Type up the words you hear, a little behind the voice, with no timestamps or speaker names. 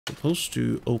supposed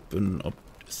to open up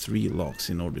 3 locks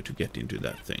in order to get into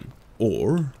that thing.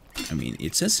 Or, I mean,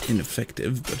 it says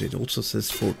ineffective, but it also says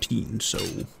 14, so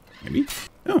maybe?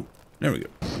 Oh, there we go.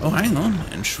 Oh, hang on,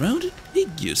 Enshrouded pig,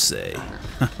 you say?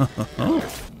 Oh,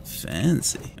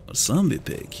 fancy. A zombie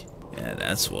pig. Yeah,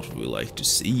 that's what we like to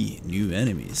see. New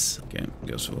enemies. Okay,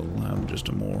 guess we'll have just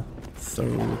a more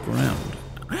thorough look around.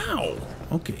 Ow!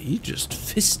 Okay, he just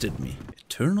fisted me.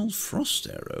 Eternal frost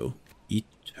arrow.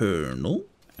 Eternal?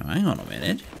 Now, hang on a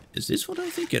minute. Is this what I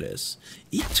think it is?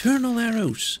 Eternal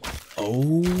arrows.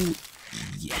 Oh,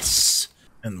 yes.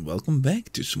 And welcome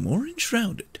back to some more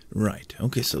Enshrouded. Right,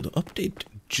 okay, so the update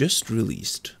just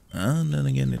released. And then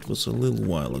again, it was a little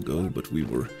while ago, but we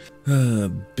were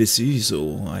busy,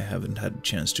 so I haven't had a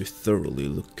chance to thoroughly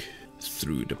look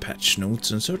through the patch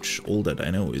notes and such. All that I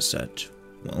know is that,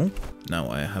 well, now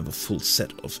I have a full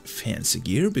set of fancy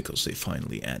gear because they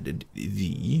finally added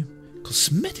the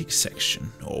cosmetic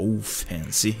section. Oh,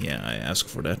 fancy. Yeah, I asked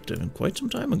for that quite some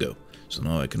time ago. So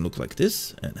now I can look like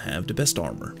this and have the best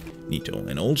armor. Neato.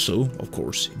 And also, of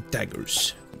course,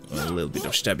 daggers. A little bit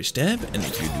of stabby stab, and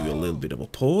if you do a little bit of a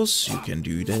pause, you can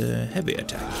do the heavy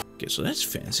attack. Okay, so that's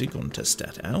fancy. Gonna test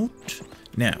that out.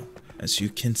 Now, as you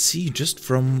can see just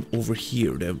from over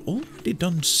here, they've already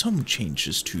done some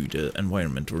changes to the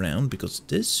environment around, because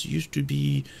this used to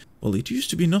be, well, it used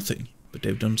to be nothing. But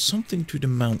they've done something to the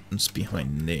mountains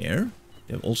behind there.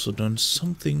 They've also done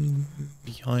something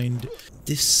behind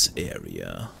this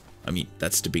area. I mean,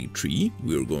 that's the big tree.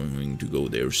 We're going to go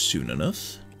there soon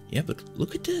enough. Yeah, but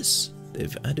look at this.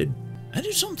 They've added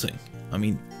something. I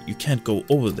mean, you can't go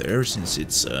over there since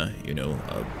it's, you know,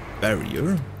 a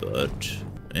barrier, but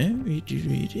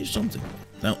it is something.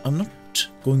 Now, I'm not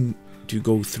going to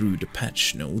go through the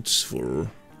patch notes for,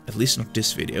 at least not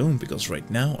this video, because right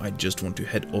now I just want to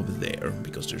head over there,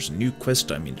 because there's a new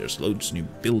quest. I mean, there's loads new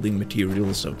building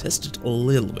materials. I've tested a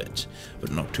little bit,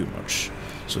 but not too much.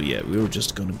 So yeah, we're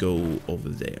just gonna go over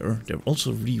there. They've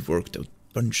also reworked a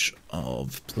bunch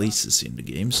of places in the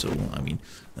game, so I mean,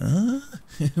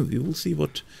 we will see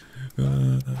what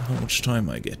how much time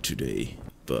I get today.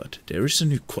 But there is a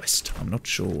new quest. I'm not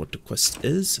sure what the quest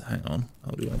is. Hang on,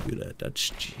 how do I do that? That's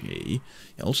J.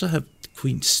 I also have the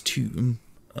Queen's Tomb.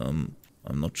 I'm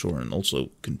not sure, and also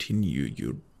continue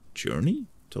your journey.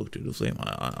 Talk to the flame.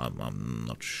 I'm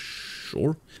not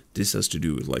sure. This has to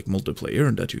do with like multiplayer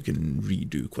and that you can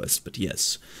redo quests, but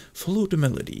yes. Follow the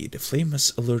melody. The flame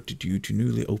has alerted you to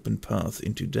newly opened path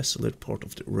into desolate part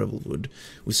of the Revelwood.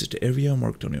 Visit the area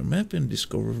marked on your map and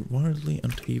discover wildly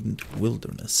untamed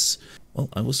wilderness. Well,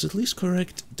 I was at least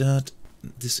correct that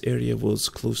this area was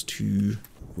close to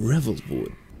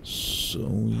Revelwood. So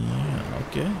yeah,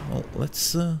 okay. Well,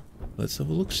 let's have a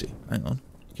look-see. Hang on.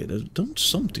 Okay, they've done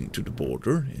something to the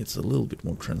border. It's a little bit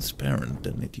more transparent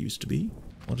than it used to be.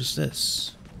 What is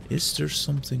this? Is there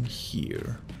something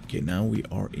here? Okay, now we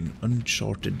are in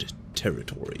uncharted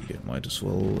territory. Okay, might as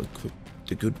well equip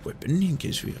the good weapon in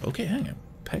case we... Okay, hang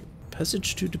on.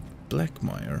 Passage to the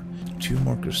Blackmire. 2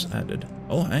 markers added.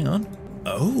 Oh, hang on.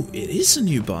 Oh, it is a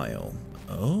new biome.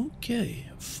 Okay,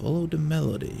 follow the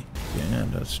melody. Yeah,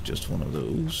 that's just one of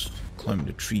those. Climb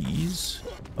the trees.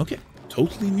 Okay,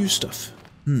 totally new stuff.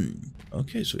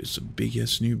 Okay, so it's a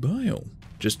big-ass new biome.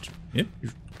 Just, yeah,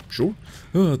 sure.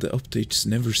 Oh, the updates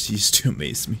never cease to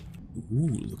amaze me. Ooh,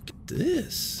 look at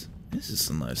this. This is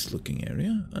a nice-looking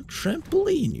area. A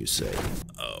trampoline, you say?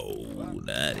 Oh,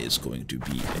 that is going to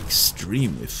be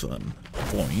extremely fun.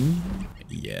 Boing.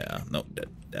 Yeah, no,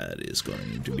 that is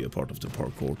going to be a part of the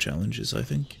parkour challenges, I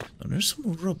think. Now, there's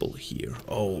some rubble here.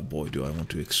 Oh boy, do I want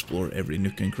to explore every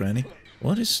nook and cranny.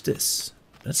 What is this?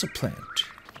 That's a plant.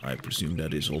 I presume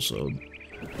that is also...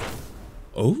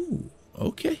 Oh,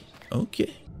 okay,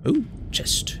 okay. Oh,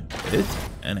 chest with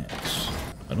an axe.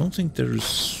 I don't think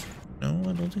there's... No,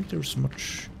 I don't think there's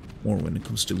much more when it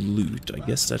comes to loot. I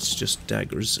guess that's just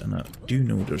daggers, and I do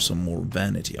know there's some more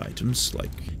vanity items,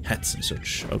 like hats and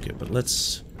such. Okay, but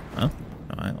let's... Huh?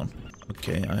 No, hang on.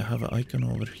 Okay, I have an icon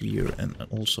over here, and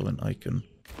also an icon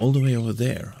all the way over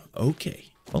there.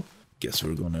 Okay, well, guess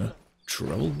we're gonna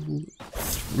travel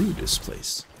through this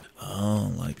place.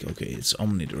 Oh, like, okay, it's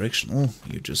omnidirectional.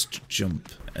 You just jump,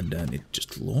 and then it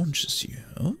just launches you.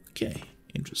 Okay.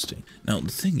 Interesting. Now, the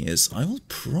thing is, I will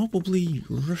probably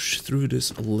rush through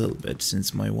this a little bit,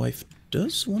 since my wife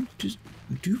does want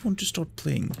to start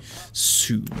playing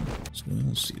soon. So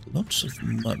we'll see lots of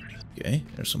mud. Okay,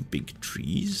 there's some big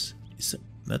trees.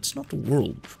 That's not a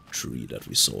world tree that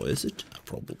we saw, is it?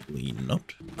 Probably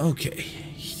not. Okay,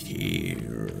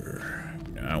 here.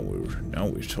 Now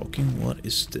we're talking. What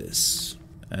is this?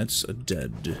 That's a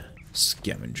dead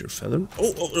scavenger feather.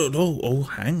 Oh,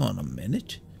 hang on a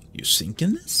minute. You sink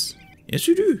in this? Yes,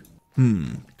 you do.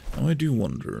 Now I do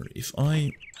wonder if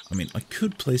I mean, I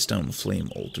could place down a flame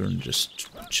altar and just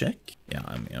check. Yeah,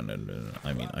 I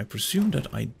mean, I presume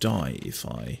that I die if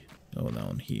I go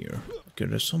down here. Okay,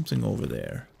 there's something over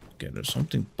there. Okay, there's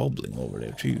something bubbling over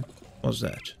there too. What's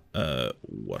that?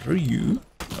 What are you?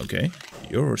 Okay,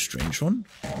 you're a strange one.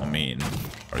 I mean,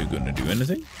 are you gonna do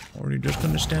anything? Or are you just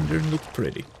gonna stand there and look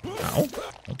pretty? Ow.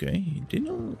 Okay, he did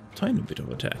a tiny bit of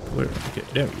attack. Where? Okay,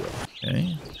 there we go.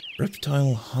 Okay.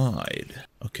 Reptile hide.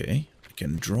 Okay, I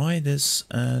can dry this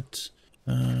at...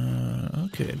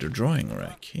 okay, the drying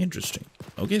rack. Interesting.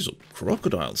 Okay, so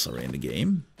crocodiles are in the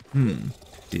game.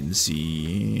 Didn't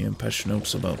see patch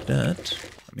notes about that.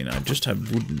 I mean, I just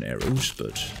have wooden arrows,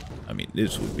 but... I mean,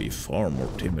 this would be far more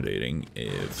intimidating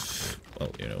if...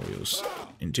 well, you know, it was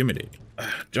intimidating.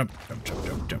 Jump, jump, jump,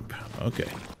 jump, jump. Okay.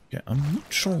 Okay, I'm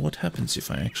not sure what happens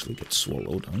if I actually get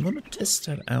swallowed. I'm gonna test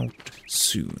that out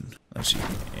soon. Let's see.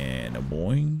 And a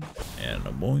boing. And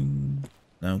a boing.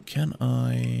 Now, can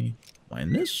I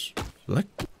mine this?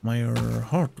 Blackmire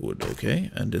Heartwood,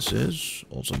 okay. And this is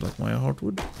also Blackmire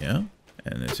Heartwood, yeah.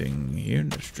 Anything here?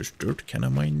 There's just dirt. Can I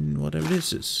mine whatever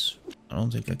this is? I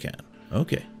don't think I can.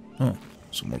 Okay. Oh,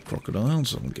 some more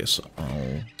crocodiles. I guess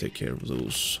I'll take care of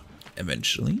those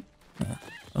eventually. Oh,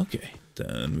 okay.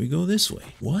 Then we go this way.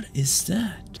 What is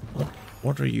that?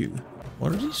 What are you?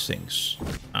 What are these things?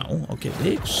 Ow. Okay,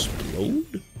 they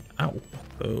explode. Ow.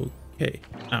 Okay.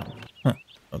 Ow. Huh.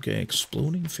 Okay,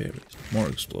 exploding fairies. More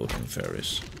exploding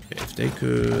fairies. Okay, if they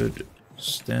could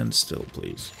stand still,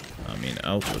 please. I mean,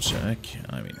 auto attack.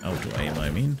 I mean, auto aim, I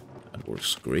mean. That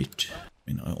works great.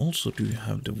 I mean, I also do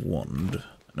have the wand.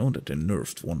 I know that they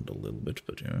nerfed wand a little bit,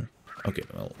 but yeah. Okay,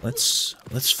 well, let's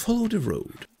follow the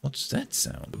road. What's that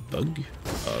sound? A bug?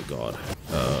 Oh god.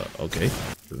 Okay.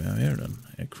 What do we have here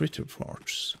then? Critter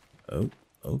parts. Oh,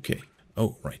 okay.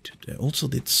 Oh, right. They also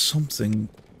did something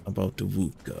about the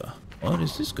Wooka. What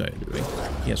is this guy doing?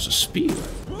 He has a spear.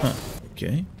 Huh.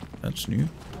 Okay, that's new.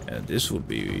 This would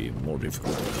be more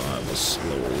difficult if I was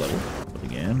lower level. But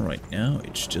again, right now,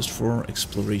 it's just for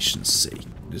exploration's sake.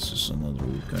 This is another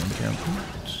Wooka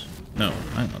encampment. No,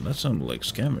 hang on, that sounded like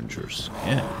scavengers.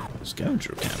 Yeah,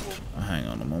 scavenger camp. Hang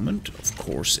on a moment. Of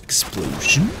course,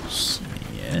 explosions.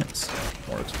 Yes,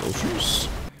 more explosions.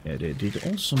 Yeah, they did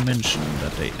also mention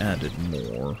that they added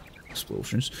more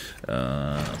explosions.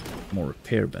 More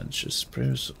repair benches.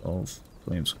 Prayers of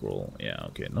flame scroll. Yeah,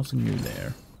 okay, nothing new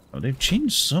there. Oh, they've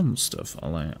changed some stuff. I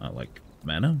like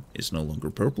mana. It's no longer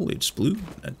purple, it's blue.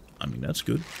 I mean, that's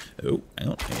good. Oh, hang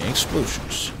on.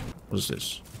 Explosions. What is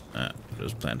this? Ah,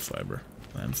 just plant fiber.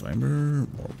 Plant fiber,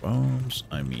 more bombs.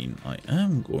 I mean, I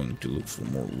am going to look for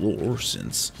more lore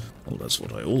since, well, that's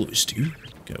what I always do.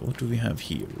 Okay, what do we have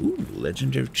here? Ooh,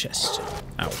 legendary chest.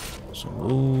 Ow. Some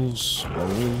wolves,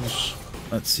 wolves.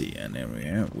 Let's see, and there we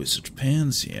are. Wizard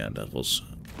pants. Yeah, that was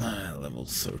level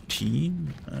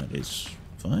 13. That is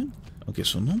fine. Okay,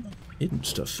 so no hidden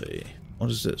stuff. What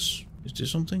is this? Is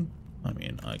this something? I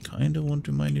mean, I kind of want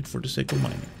to mine it for the sake of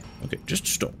mining. Okay, just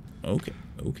stone. Okay,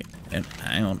 okay. And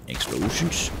hang on,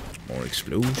 explosions. More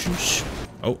explosions.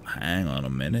 Oh, hang on a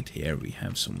minute. Here we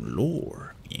have some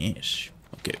lore. Yes.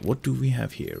 Okay, what do we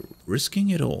have here? Risking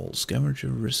it all. Scavenger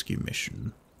rescue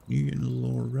mission. New in the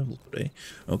lore revel today.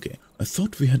 Okay, I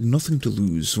thought we had nothing to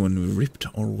lose when we ripped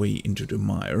our way into the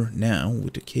mire. Now,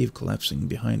 with the cave collapsing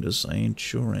behind us, I ain't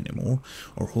sure anymore.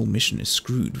 Our whole mission is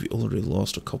screwed. We already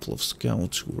lost a couple of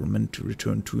scouts who were meant to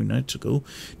return 2 nights ago.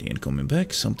 They ain't coming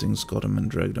back. Something's got them and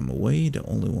dragged them away. The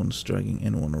only ones dragging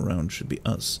anyone around should be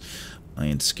us. I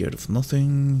ain't scared of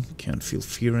nothing, can't feel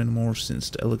fear anymore since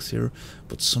the elixir,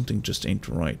 but something just ain't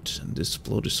right, and this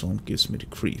bloody swamp gives me the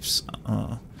creeps.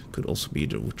 Could also be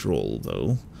the withdrawal,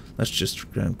 though. Let's just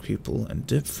grab people and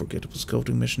dip, forget about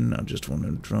scouting mission. I just want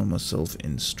to drown myself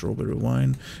in strawberry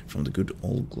wine from the good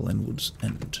old Glenwood's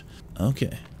End.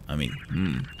 Okay, I mean,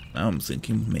 now I'm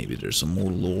thinking maybe there's some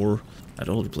more lore at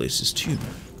other places too.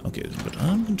 Okay, but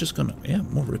I'm just gonna, yeah,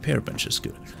 more repair benches,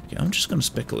 good. Okay, I'm just gonna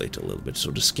speculate a little bit.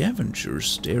 So the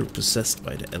scavengers, they're possessed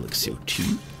by the elixir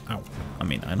too? Ow. I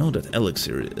mean, I know that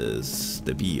elixir is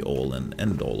the be-all and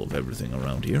end-all of everything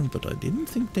around here, but I didn't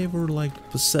think they were,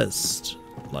 like, possessed,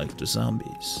 like the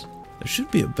zombies. There should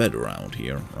be a bed around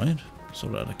here, right? So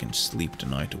that I can sleep the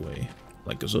night away.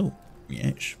 Like so.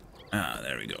 Yes. Ah,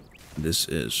 there we go. This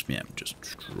is, yeah, just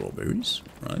strawberries,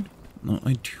 right? Now,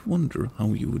 I do wonder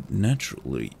how you would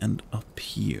naturally end up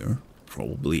here.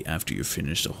 Probably after you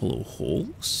finish the hollow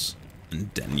holes, and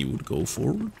then you would go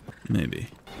forward? Maybe.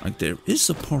 Like, there is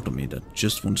a part of me that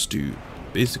just wants to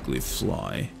basically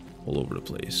fly all over the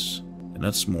place.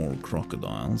 that's more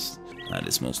crocodiles. That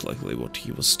is most likely what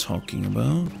he was talking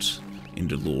about in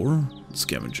the lore. The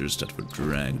scavengers that were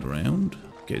dragged around.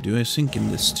 Okay, do I sink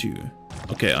in this too?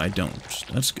 Okay, I don't.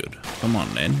 That's good. Come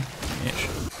on then.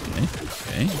 Yes.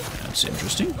 Okay, that's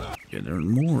interesting. Okay, there are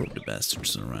more of the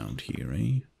bastards around here,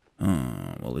 eh?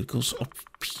 Well, it goes up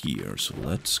here, so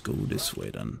let's go this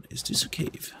way then. Is this a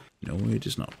cave? No, it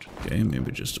is not. Okay,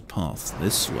 maybe just a path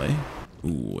this way.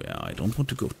 Ooh, yeah, I don't want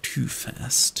to go too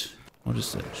fast. What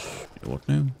is this? What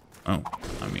now? Oh,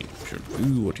 I mean, sure,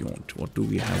 do what you want. What do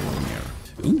we have on here?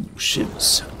 Ooh,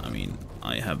 shivs. I mean,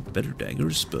 I have better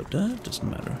daggers, but that doesn't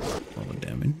matter. A lot of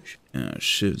damage.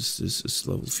 Shivs, this is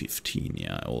level 15.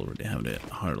 Yeah, I already have the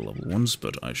higher level ones,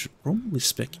 but I should probably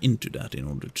spec into that in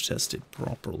order to test it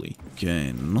properly.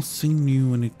 Okay, nothing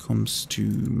new when it comes to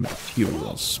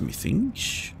material smithing.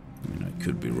 I mean, I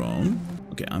could be wrong.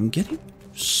 Okay, I'm getting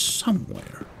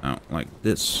somewhere. Oh, like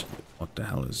this. What the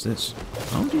hell is this?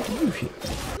 How did you hit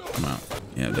me? Come on.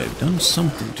 Yeah, they've done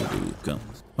something to do. Go.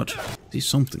 What? See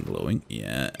something glowing?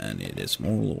 Yeah, and it is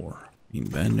more lore. In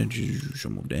bandages,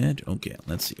 some of that. Okay,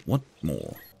 let's see. What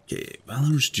more? Okay,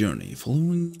 Valor's journey.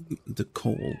 Following the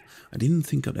call. I didn't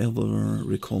think I'd ever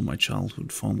recall my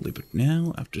childhood fondly, but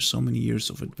now, after so many years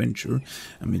of adventure,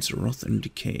 amidst wrath and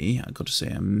decay, I gotta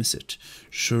say I miss it.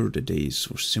 Sure, the days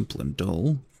were simple and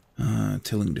dull.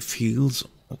 Tilling the fields,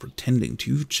 or pretending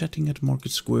to, chatting at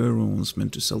Market Square when I was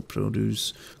meant to sell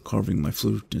produce, carving my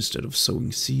flute instead of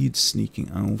sowing seeds, sneaking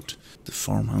out the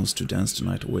farmhouse to dance the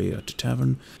night away at the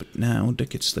tavern. But now,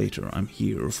 decades later, I'm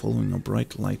here, following a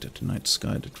bright light at the night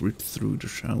sky that ripped through the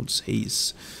shroud's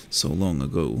haze. So long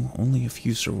ago, only a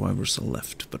few survivors are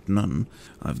left, but none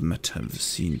I've met have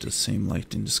seen the same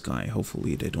light in the sky.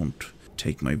 Hopefully they don't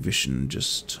take my vision,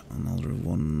 just another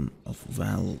one of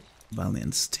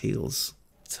Valiant's tales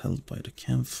told by the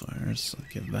campfires.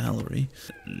 Okay, Valerie.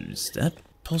 Is that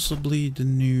possibly the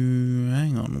new...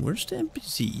 Hang on, where's the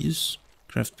NPCs?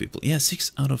 Craft people. Yeah,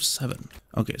 6 out of 7.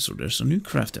 Okay, so there's a new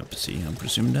craft NPC. I'm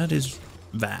presuming that is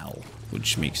Val,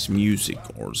 which makes music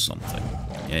or something.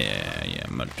 Yeah,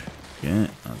 mud. Yeah,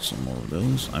 that's some more of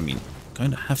those. I mean,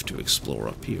 kind of have to explore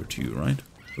up here too, right?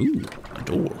 Ooh, a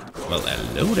door. Well,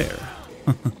 hello there.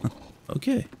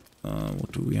 Okay,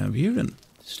 what do we have here then?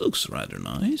 This looks rather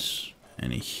nice.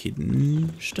 Any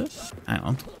hidden stuff? Hang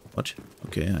on. What?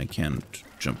 Okay, I can't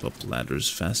jump up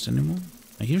ladders fast anymore.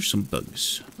 I hear some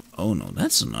bugs. Oh no,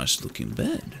 that's a nice looking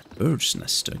bed. Bird's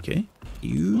nest, okay.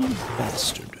 You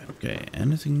bastard. Okay,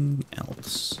 anything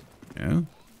else? No?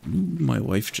 Ooh, my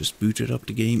wife just booted up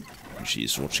the game.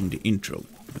 She's watching the intro.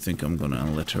 I think I'm gonna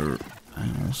let her...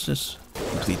 what's this?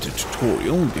 Complete the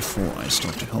tutorial before I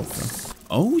start to help her.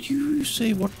 Oh, you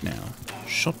say what now?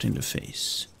 Shot in the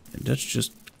face. And that's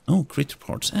just... Oh, critter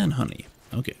parts and honey.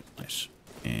 Okay, nice.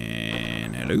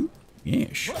 And hello?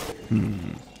 Yesh.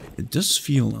 It does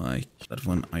feel like that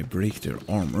when I break their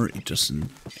armor, it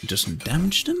doesn't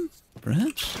damage them,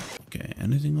 perhaps? Okay,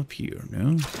 anything up here?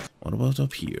 No? What about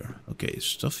up here? Okay,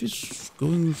 stuff is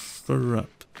going further up.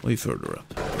 Way further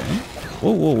up. Okay.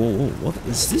 Whoa. What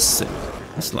is this thing?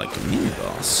 It's like a mini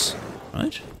boss,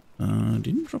 right?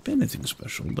 Didn't drop anything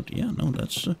special, but yeah, no,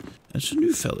 that's a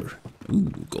new feller. Ooh,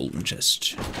 golden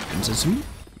chest. Princess me?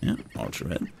 Yeah, archer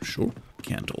head, sure.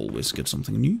 Can't always get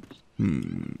something new.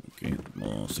 Okay,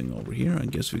 nothing over here. I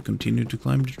guess we continue to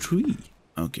climb the tree.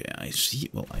 Okay, I see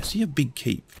a big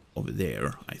cape over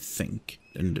there, I think.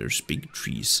 Then there's big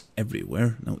trees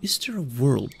everywhere. Now, is there a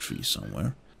world tree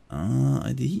somewhere?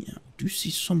 I do see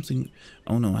something.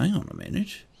 Oh no, hang on a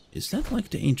minute. Is that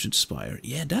like the ancient spire?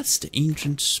 Yeah, that's the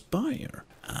ancient spire.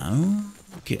 Oh,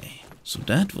 okay. So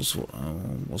that was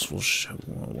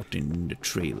what in the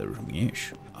trailer.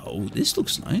 Yes. Oh, this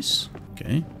looks nice.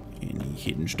 Okay. Any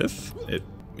hidden stuff?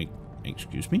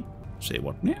 Excuse me? Say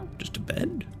what now? Just a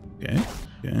bed? Okay.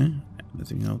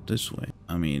 Anything out this way?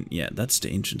 I mean, yeah, that's the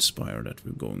ancient spire that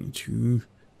we're going to.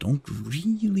 Don't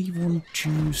really want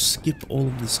to skip all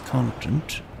of this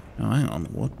content. Now, hang on.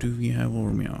 What do we have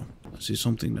over here? I see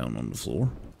something down on the floor.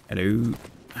 Hello.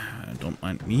 Don't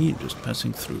mind me, just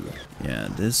passing through. Yeah,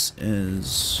 this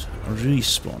is a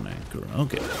respawn anchor.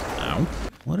 Okay. Ow.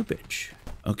 What a bitch.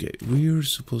 Okay, we're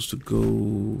supposed to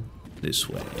go this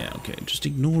way. Yeah, okay, just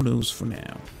ignore those for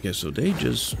now. Okay, so they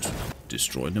just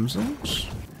destroyed themselves?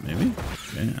 Maybe?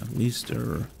 Okay, at least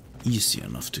they're easy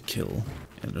enough to kill.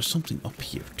 Yeah, there's something up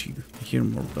here too. I hear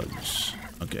more bugs.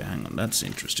 Okay, hang on, that's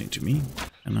interesting to me.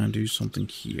 And I do something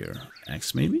here.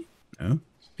 Axe maybe? No?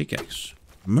 Pickaxe.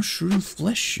 Mushroom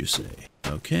flesh, you say?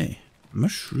 Okay.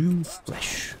 Mushroom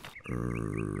flesh.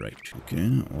 Right. Okay,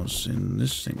 what's in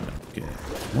this thing? Okay,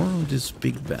 more of these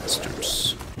big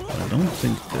bastards. I don't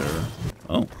think they're...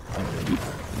 Oh, they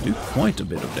do quite a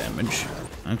bit of damage.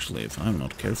 Actually, if I'm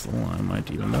not careful, I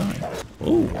might even die.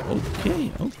 Oh,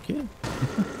 okay, okay.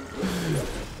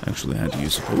 Actually, I had to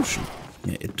use a potion.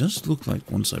 Yeah, it does look like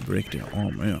once I break their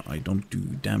armor, I don't do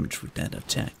damage with that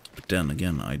attack. But then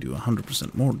again, I do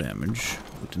 100% more damage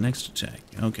with the next attack.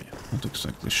 Okay, not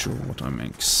exactly sure what I'm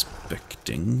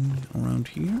expecting around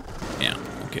here. Yeah,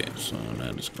 okay, so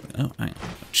that is going... Oh, hang on.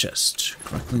 A chest.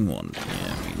 Crackling one.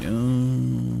 Yeah, we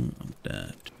know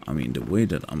that. I mean, the way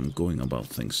that I'm going about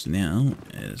things now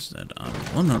is that I'm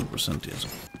 100% is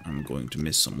I'm going to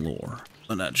miss some lore.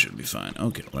 But that should be fine.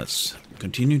 Okay, let's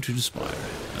continue to the spire.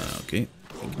 Okay,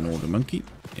 ignore the monkey.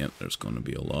 Yeah, there's going to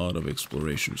be a lot of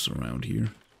explorations around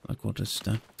here. Like, what is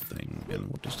that thing? And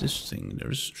what is this thing?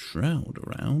 There's shroud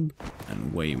around.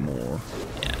 And way more.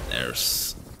 Yeah,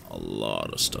 there's a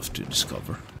lot of stuff to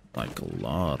discover. Like, a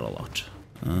lot.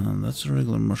 That's a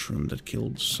regular mushroom that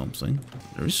killed something.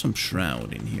 There is some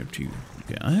shroud in here, too.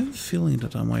 Okay, I have a feeling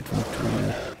that I might want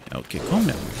to... Okay, calm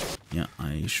down. Yeah,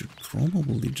 I should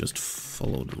probably just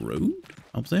follow the road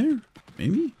up there.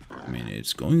 Maybe? I mean,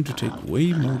 it's going to take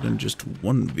way more than just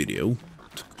one video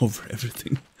to cover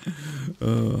everything.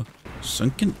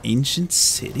 Sunken ancient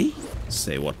city?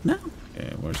 Say what now?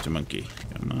 Okay, where's the monkey?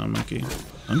 Come on, monkey.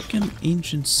 Sunken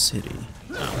ancient city.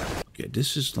 Oh, okay,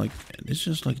 this is like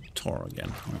tar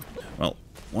again. Well,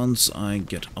 once I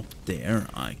get up there,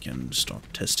 I can start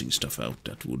testing stuff out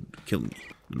that would kill me.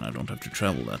 And I don't have to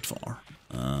travel that far.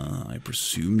 I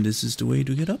presume this is the way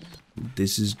to get up.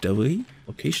 This is the way.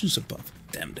 Locations above.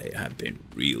 Damn, they have been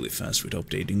really fast with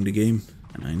updating the game.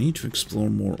 And I need to explore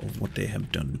more of what they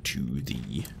have done to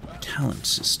the talent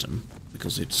system.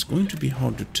 Because it's going to be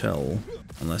hard to tell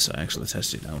unless I actually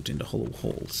test it out in the hollow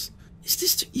halls. Is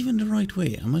this even the right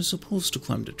way? Am I supposed to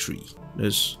climb the tree?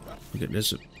 There's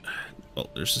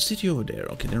a city over there.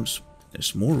 Okay, there's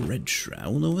more red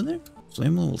shroud over there. So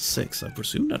I'm level 6. I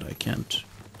presume that I can't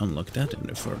unlock that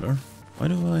any further. Why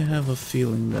do I have a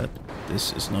feeling that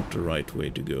this is not the right way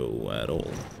to go at all?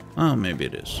 Ah, maybe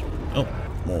it is. Oh,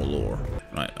 more lore.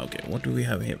 Right, okay, what do we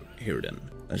have here then?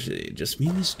 Actually, just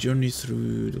meaningless journey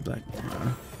through the black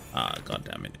mire. Ah,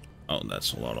 goddammit. Oh,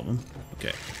 that's a lot of them.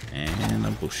 Okay, and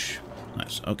a bush.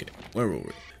 Nice, okay, where were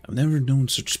we? I've never known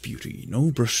such beauty, no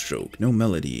brushstroke, no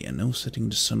melody, and no setting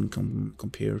the sun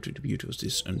compared to the beauty of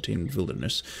this untamed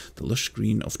wilderness. The lush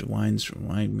green of the vines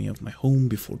remind me of my home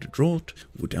before the drought.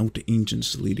 Without the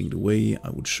ancients leading the way,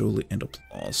 I would surely end up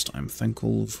lost. I'm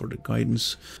thankful for the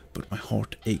guidance, but my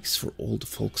heart aches for all the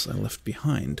folks I left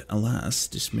behind. Alas,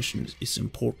 this mission is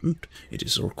important. It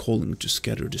is our calling to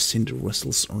scatter the cinder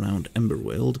vessels around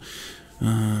Emberweald.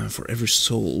 For every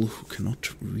soul who cannot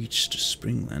reach the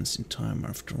Springlands in time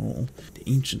after all, the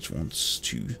ancients wants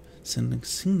to send a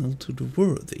signal to the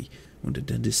worthy when the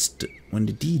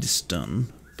deed is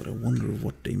done. But I wonder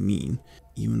what they mean.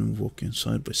 Even walking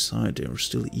side by side, they are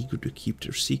still eager to keep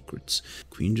their secrets.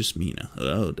 Queen Jasmina.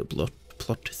 Oh, the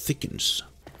plot thickens.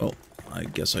 Oh, I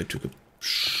guess I took a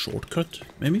shortcut,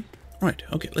 maybe? Right,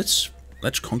 okay, let's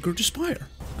conquer the spire.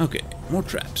 Okay, more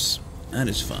traps. That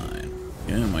is fine.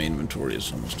 Yeah, my inventory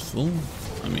is almost full.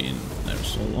 I mean,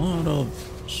 there's a lot of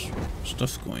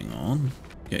stuff going on.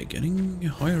 Okay, getting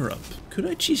higher up. Could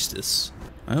I cheese this?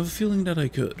 I have a feeling that I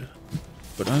could.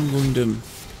 But I'm going the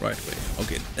right way.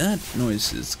 Okay, that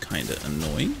noise is kinda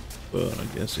annoying, but I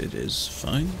guess it is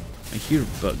fine. I hear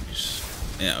bugs.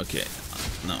 Yeah, okay.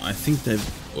 No, I think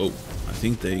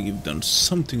they've done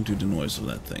something to the noise of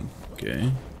that thing.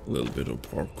 Okay, a little bit of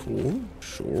parkour.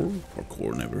 Sure,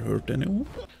 parkour never hurt anyone.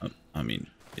 I mean,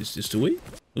 is this the way?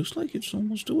 Looks like it's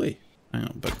almost the way. Hang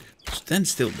on, bug. Stand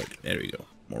still, bug. There we go.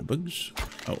 More bugs.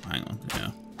 Oh, hang on.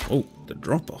 Yeah. Oh, the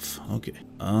drop-off. Okay.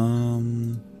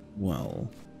 Well,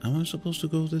 am I supposed to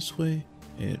go this way?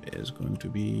 It is going to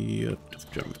be a tough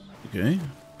jump. Okay.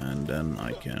 And then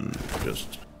I can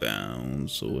just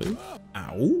bounce away.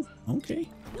 Ow. Okay.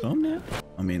 Calm down.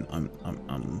 I mean, I'm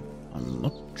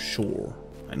not sure.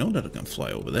 I know that I can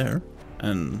fly over there.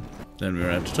 And then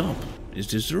we're at the top. Is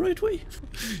this the right way?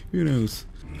 Who knows?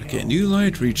 Okay, new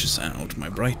light reaches out. My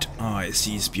bright eye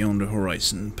sees beyond the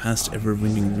horizon, past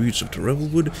ever-winning roots of the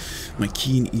revelwood. My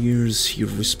keen ears hear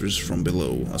whispers from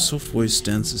below. A soft voice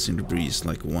dances in the breeze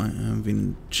like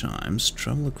wind chimes.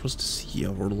 Travel across the sea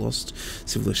of our lost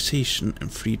civilization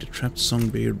and free the trapped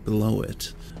songbird below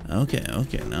it. Okay,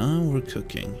 now we're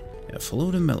cooking. Yeah,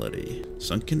 follow the melody.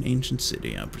 Sunken ancient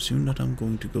city. I presume that I'm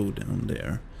going to go down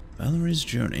there. Valerie's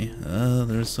journey.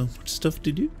 There's so much stuff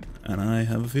to do. And I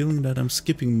have a feeling that I'm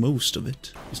skipping most of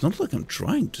it. It's not like I'm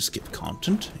trying to skip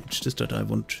content. It's just that I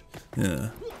want...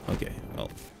 okay, well,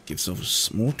 gives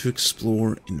us more to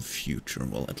explore in future.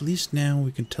 Well, at least now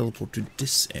we can teleport to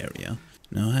this area.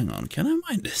 Now, hang on. Can I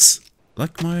mine this?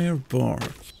 Blackmire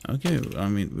bark. Okay, I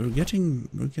mean, we're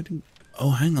getting...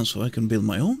 Oh, hang on, so I can build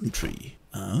my own tree.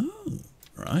 Oh,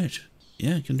 right.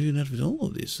 Yeah, I can do that with all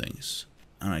of these things.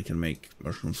 And I can make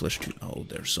mushroom flesh too. Oh,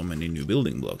 there's so many new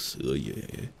building blocks. Oh,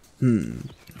 yeah.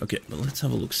 Okay, but let's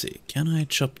have a look, see. Can I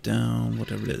chop down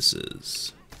whatever this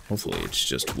is? Hopefully it's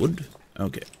just wood.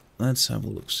 Okay, let's have a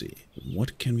look, see.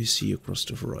 What can we see across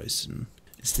the horizon?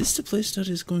 Is this the place that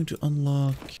is going to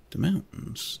unlock the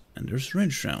mountains? And there's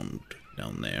Enshrouded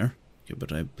down there. Okay,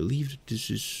 but I believe that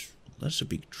this is... That's a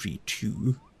big tree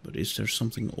too. But is there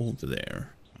something over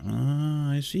there?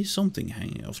 I see something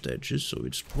hanging off the edges, so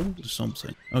it's probably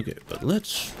something. Okay, but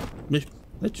let's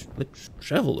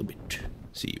travel a bit.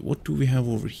 See, what do we have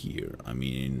over here? I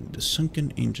mean, the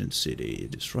sunken ancient city,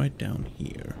 it is right down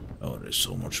here. Oh, there's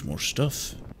so much more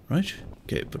stuff, right?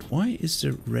 Okay, but why is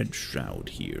there red shroud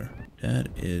here? That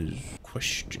is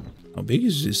question. How big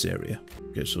is this area?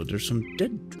 Okay, so there's some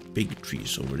dead big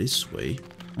trees over this way.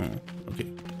 Oh,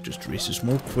 okay, just raises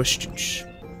more questions.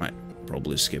 Right,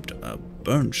 probably skipped a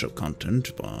bunch of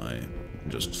content by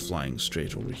just flying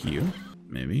straight over here,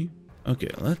 maybe.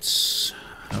 Okay, let's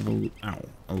have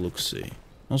a look-see.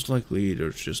 Most likely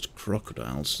there's just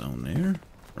crocodiles down there,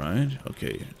 right?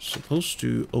 Okay, supposed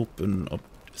to open up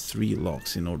 3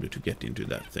 locks in order to get into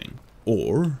that thing.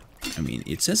 Or, I mean,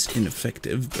 it says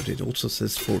ineffective, but it also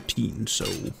says 14, so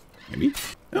maybe?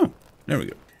 Oh, there we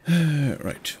go.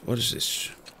 Right, what is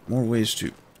this? More ways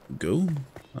to go?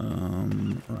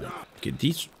 Right. Okay,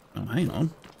 these... Oh, hang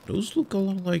on. Those look a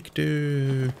lot like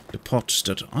the pots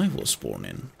that I was born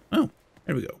in. Oh,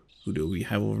 there we go. Who do we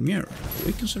have over here?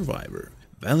 Awakened Survivor.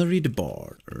 Valerie the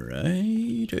Bard.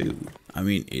 Righto. I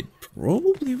mean, it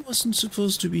probably wasn't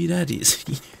supposed to be that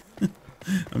easy.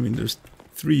 I mean, there's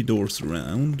 3 doors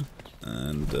around.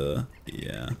 And,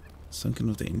 yeah. Sunken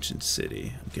of the Ancient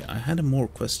City. Okay, I had more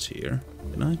quests here.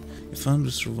 Didn't I? You found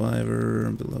the survivor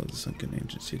below the Sunken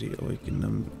Ancient City. Awaken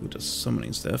them with a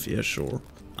summoning staff. Yeah, sure.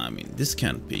 I mean, this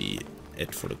can't be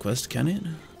it for the quest, can it?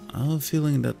 I have a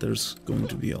feeling that there's going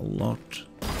to be a lot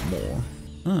more.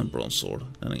 Bronze sword.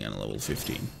 Then again, level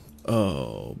 15.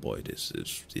 Oh boy, this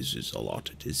is a lot.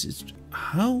 This is...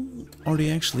 How are they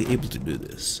actually able to do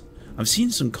this? I've seen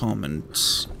some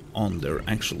comments on their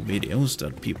actual videos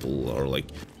that people are like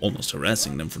almost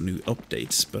harassing them for new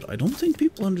updates, but I don't think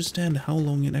people understand how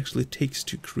long it actually takes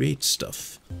to create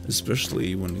stuff,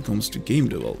 especially when it comes to game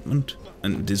development.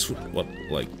 And this would, what,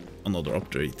 like another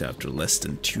update after less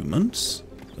than 2 months?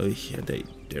 Oh yeah,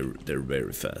 they're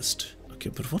very fast. Okay,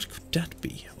 but what could that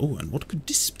be? Oh, and what could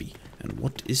this be? And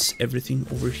what is everything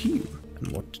over here?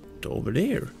 And what over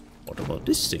there? What about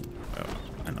this thing?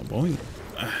 And a boy.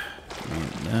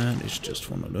 That is just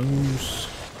one of those.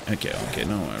 Okay,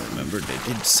 now I remember they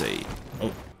did say,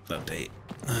 oh, that they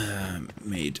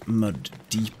made mud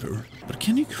deeper. But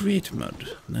can you create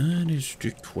mud? That is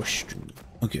the question.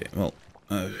 Okay, well,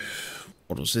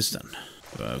 what was this then?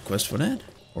 A quest for that?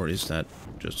 Or is that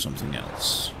just something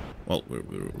else? Well,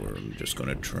 we're just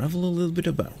gonna travel a little bit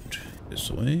about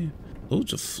this way.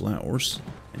 Loads of flowers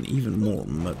and even more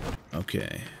mud.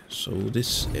 Okay, so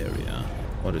this area,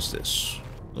 what is this?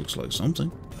 Looks like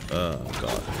something. Oh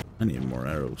god, I need more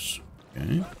arrows.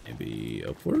 Okay, maybe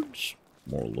upwards?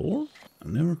 More lore?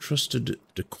 I've never trusted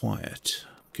the quiet.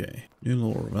 Okay, new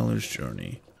lore, Valor's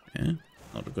journey. Yeah,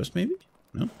 not a quest maybe?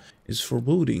 No? Is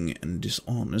foreboding and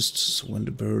dishonest, so when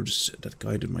the birds that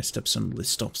guided my steps suddenly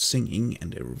stopped singing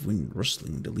and their wind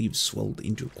rustling, the leaves swelled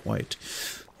into a quiet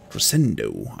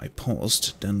crescendo. I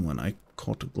paused, then when I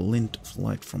caught a glint of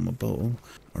light from above,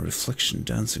 a reflection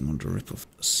dancing on the rip of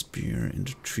a spear in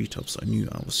the treetops, I knew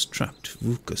I was trapped.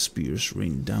 Vuka spears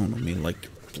rained down on me like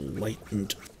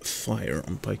blighted fire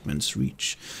on pikemen's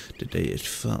reach the day it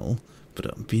fell, but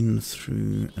I've been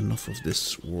through enough of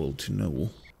this world to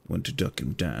know when to duck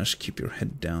and dash. Keep your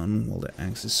head down while the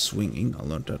axe is swinging. I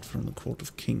learned that from the Court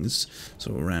of Kings,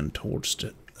 so I ran towards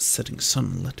the setting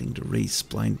sun, letting the rays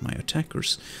blind my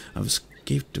attackers. I've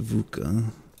escaped the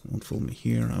Vuka. Won't fool me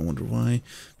here, I wonder why.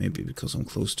 Maybe because I'm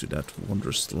close to that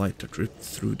wondrous light that ripped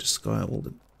through the sky all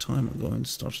the time ago and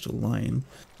starts to align.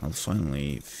 I'll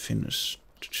finally finish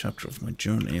the chapter of my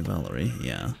journey, Valerie.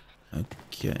 Yeah.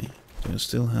 Okay. Do I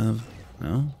still have...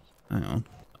 No? Hang on.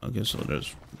 Okay, so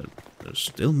there's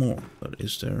still more, but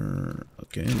is there...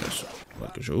 Okay, there's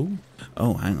like a show.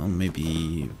 Oh, hang on,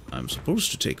 maybe I'm supposed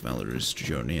to take Valerie's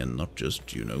journey and not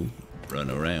just, you know, run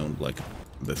around like a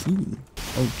buffoon.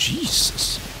 Oh,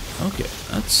 Jesus. Okay,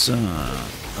 that's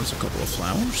a couple of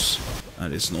flowers.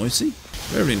 That is noisy.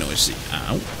 Very noisy.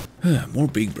 Ow. More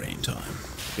big brain time.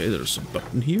 Okay, there's a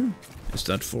button here. Is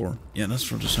that for... Yeah, that's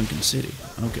for the sunken city.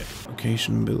 Okay.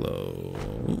 Location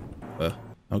below.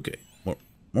 Okay. More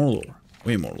lore.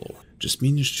 Way more lore.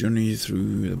 Jasmina's journey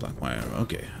through the Blackmire.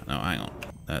 Okay, now hang on.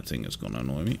 That thing is gonna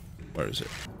annoy me. Where is it?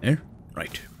 There?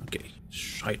 Right. Okay.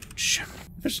 Silence.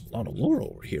 There's a lot of lore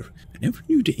over here. I never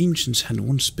knew the ancients had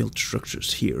once built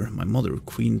structures here. My mother,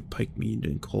 Queen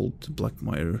Pikemead, called the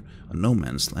Blackmire a no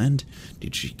man's land.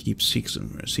 Did she keep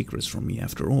secrets from me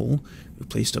after all? We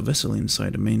placed a vessel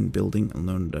inside the main building and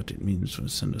learned that it means to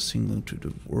send a signal to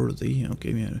the worthy.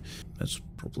 Okay, yeah, that's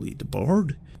probably the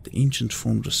bard. The ancients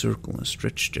formed a circle and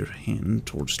stretched their hand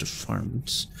towards the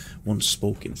firemen's. One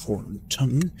spoke in foreign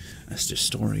tongue. As the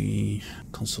starry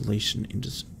constellation in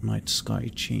the night sky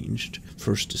changed,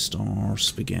 first the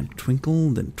stars began to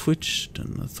twinkle, then twitched,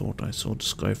 and I thought I saw the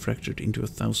sky fractured into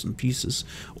 1,000 pieces,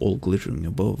 all glittering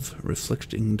above,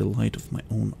 reflecting the light of my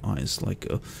own eyes like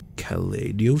a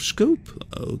kaleidoscope.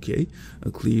 Okay, a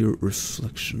clear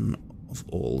reflection of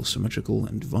all symmetrical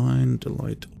and divine. The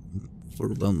light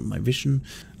overwhelmed my vision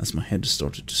as my head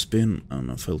started to spin,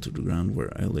 and I fell to the ground,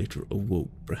 where I later awoke.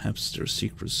 Perhaps their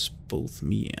secrets both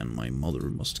me and my mother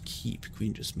must keep.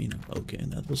 Queen Jasmina. Okay,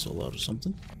 that was a lot of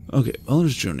something. Okay,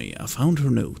 Valor's journey. I found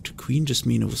her note. Queen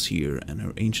Jasmina was here, and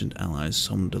her ancient allies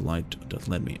summoned the light that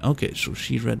led me. Okay, so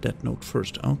she read that note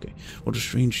first. Okay, what a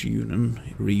strange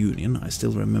reunion. I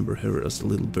still remember her as a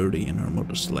little birdie in her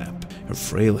mother's lap. Her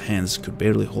frail hands could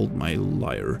barely hold my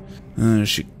lyre.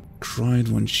 She cried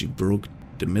when she broke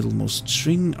the middlemost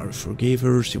string. I forgave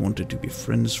her. She wanted to be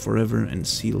friends forever and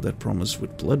seal that promise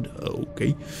with blood.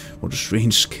 Okay, what a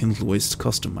strange kindle-waste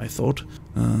custom, I thought.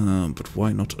 But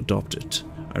why not adopt it?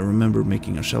 I remember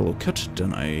making a shallow cut,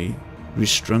 then I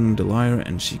restrung the lyre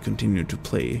and she continued to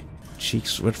play.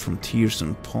 Cheeks wet from tears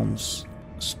and palms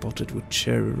spotted with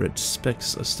cherry red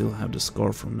specks. I still have the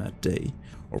scar from that day.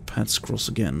 Our paths cross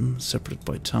again, separate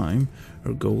by time.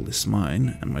 Her goal is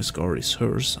mine, and my scar is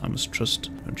hers. I must trust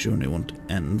her journey won't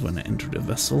end when I enter the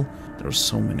vessel. There are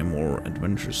so many more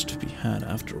adventures to be had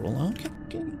after all. Okay,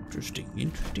 interesting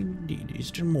indeed. Is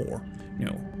there more?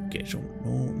 No. Okay, so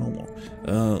no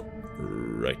more.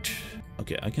 Right.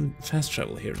 Okay, I can fast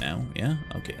travel here now, yeah?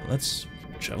 Okay, let's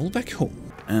travel back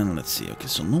home. And let's see, okay,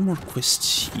 so no more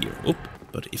quests here. Oh,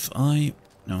 but if I...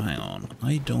 No, hang on.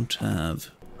 I don't have...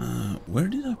 where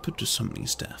did I put the summoning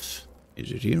staff?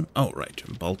 Is it here? Oh, right.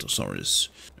 Balthasar is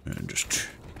just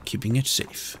keeping it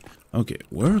safe. Okay,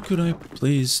 where could I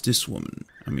place this woman?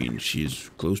 I mean, she's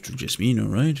close to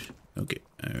Jasmina, right? Okay,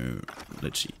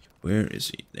 let's see. Where is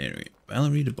he? There we go.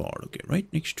 Valerie the Bard. Okay, right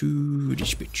next to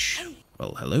this bitch.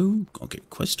 Well, hello. Okay,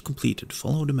 quest completed.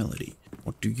 Follow the melody.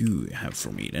 What do you have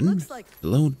for me then?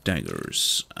 Below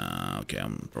daggers. Okay,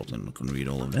 I'm probably not gonna read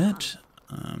all of that.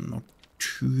 I'm not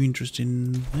too interested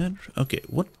in that. Okay,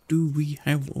 what do we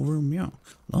have over meow?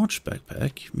 Large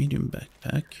backpack, medium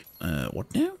backpack.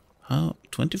 What now?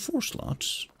 24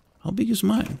 slots. How big is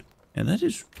mine? And that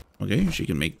is... Okay, she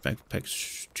can make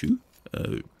backpacks too.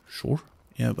 Sure.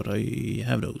 Yeah, but I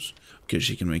have those. Okay,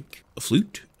 she can make a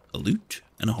flute, a lute,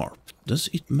 and a harp. Does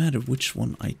it matter which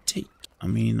one I take? I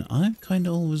mean, I've kind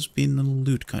of always been a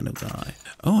lute kind of guy.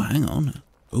 Oh, hang on.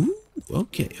 Oh,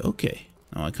 okay.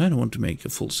 Now, I kind of want to make a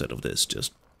full set of this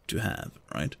just to have,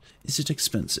 right? Is it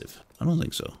expensive? I don't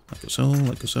think so. Like a so,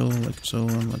 like a so, like a so,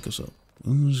 and like a so.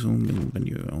 When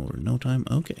you over no time.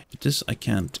 Okay. But this I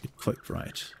can't quite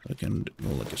right. I can go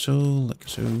like a so, like a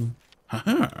so.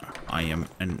 Haha! I am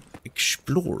an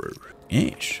explorer.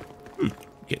 Yes.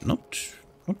 Okay, not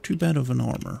too bad of an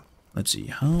armor. Let's see,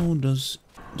 how does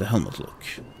the helmet look?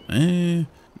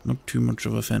 Not too much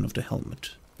of a fan of the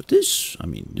helmet. But this, I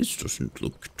mean, this doesn't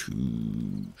look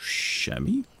too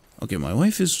shabby. Okay, my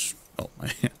wife is... Oh,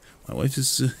 my wife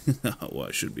is... oh,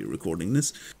 I should be recording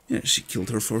this. Yeah, she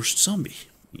killed her first zombie.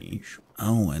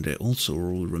 Oh, and I also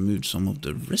removed some of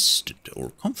the rested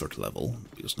or comfort level,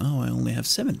 because now I only have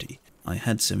 70. I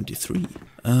had 73.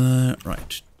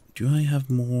 Right. Do I have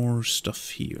more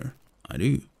stuff here? I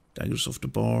do. Daggers of the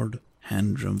Bard,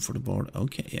 hand drum for the Bard.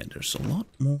 Okay, yeah, there's a lot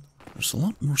more. There's a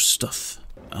lot more stuff.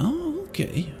 Oh,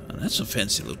 okay. That's a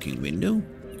fancy looking window.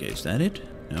 Okay, is that it?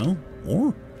 No?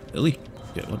 More? Really?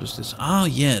 Okay, what is this? Ah,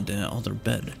 yeah, the other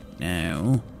bed.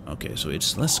 Now, okay, so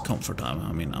it's less comfort.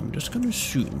 I mean, I'm just gonna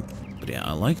assume. But yeah,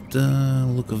 I like the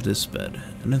look of this bed.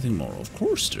 Anything more? Of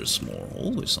course there's more.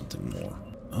 Always something more.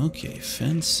 Okay,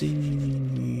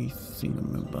 fancy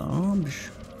thingamabob.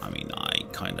 I mean, I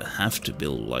kind of have to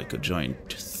build like a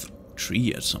giant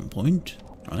tree at some point,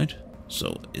 right?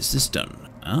 So, is this done?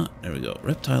 Ah, there we go.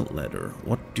 Reptile leather.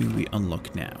 What do we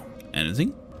unlock now?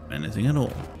 Anything? Anything at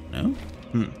all? No?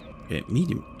 Okay,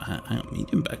 medium. Hang on,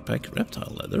 medium backpack,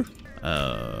 reptile leather.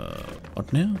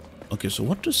 What now? Okay, so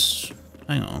what does...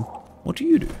 Hang on. What do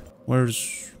you do?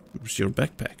 Where's your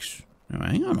backpacks? Now,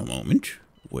 hang on a moment.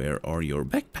 Where are your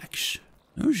backpacks?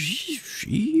 Oh,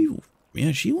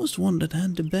 yeah, she was the one that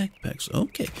had the backpacks.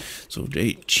 Okay, so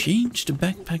they changed the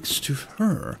backpacks to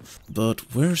her.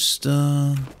 But where's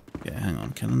the... Okay, hang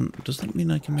on. Does that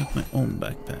mean I can make my own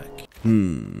backpack?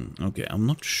 Okay, I'm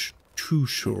not too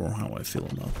sure how I feel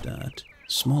about that.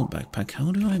 Small backpack,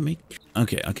 how do I make...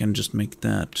 Okay, I can just make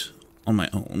that on my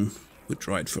own with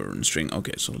dried fur and string.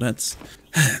 Okay, so that's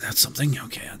something.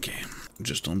 Okay. I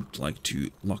just don't like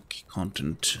to lock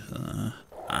content.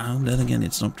 Then again,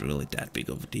 it's not really that big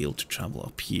of a deal to travel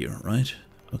up here, right?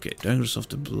 Okay, daggers of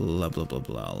the blah blah blah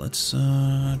blah. Let's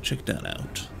check that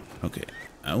out. Okay,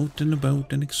 out and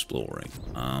about and exploring.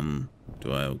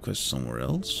 Do I have a quest somewhere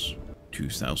else?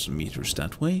 2,000 meters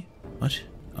that way? What?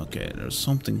 Okay, there's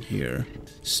something here.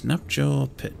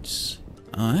 Snapjaw pits.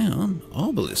 Hang on,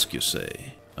 obelisk you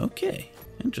say? Okay,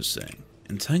 interesting.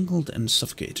 Entangled and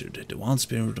suffocated, the wild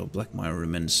spirit of Blackmire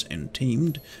remains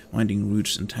untamed. Winding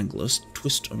roots entangle us,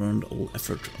 twist around all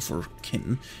effort of our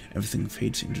kin. Everything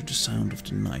fades into the sound of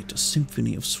the night, a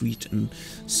symphony of sweet and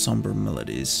somber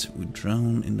melodies. We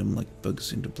drown in them like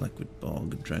bugs in the blackwood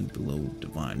bog, dragged below the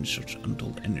vine, such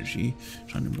untold energy,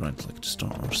 shining bright like the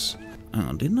stars.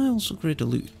 Didn't I also create a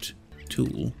loot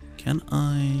tool? Can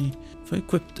I... If I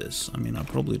equip this, I mean, I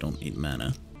probably don't need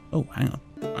mana. Oh, hang on.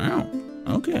 Wow.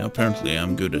 Okay, apparently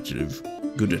I'm good at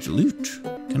the loot.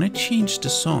 Can I change the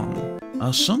song?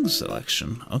 Song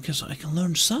selection. Okay, so I can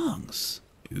learn songs.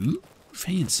 Ooh,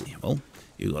 fancy. Well,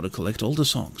 you gotta collect all the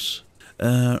songs.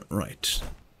 Right.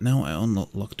 Now I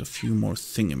unlocked a few more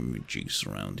thingamajigs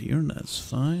around here. That's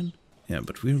fine. Yeah,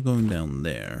 but we're going down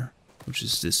there, which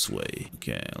is this way.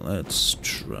 Okay, let's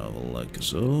travel like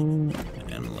so,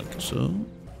 and like so.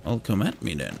 I'll come at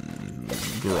me then,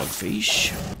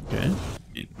 grogfish. Okay.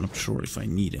 Not sure if I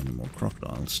need any more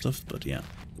crocodile stuff, but yeah.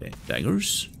 Okay,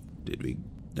 daggers.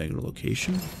 Dagger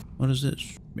location? What is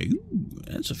this? Ooh,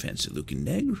 that's a fancy looking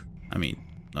dagger. I mean,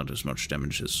 not as much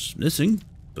damage as this thing,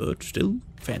 but still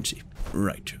fancy.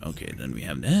 Right, okay, then we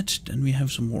have that. Then we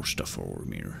have some more stuff over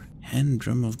here. Hand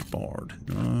drum of the bard.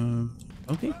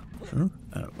 Okay, sure.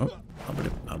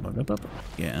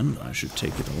 Yeah, and I should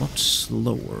take it a lot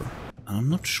slower. I'm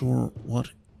not sure what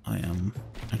I am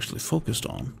actually focused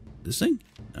on. This thing?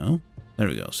 No? There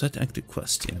we go. Set active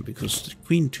quest, yeah, because the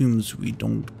Queen Tombs we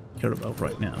don't care about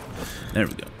right now. There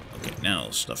we go. Okay,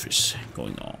 now stuff is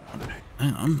going on.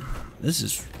 Hang on. This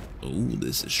is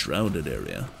Shrouded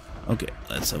area. Okay,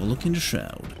 let's have a look in the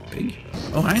Shroud. Pig?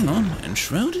 Oh, hang on.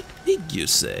 Enshrouded pig, you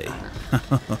say?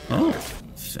 Oh,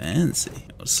 fancy.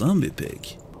 A zombie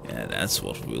pig. Yeah, that's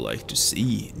what we like to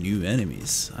see. New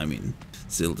enemies. I mean,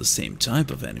 still the same type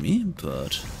of enemy,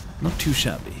 but not too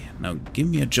shabby. Now give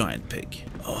me a giant pig.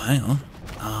 Oh, hang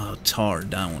on. Tar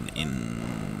down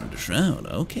in the Shroud.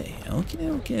 Okay.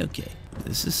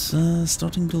 This is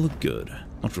starting to look good.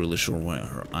 Not really sure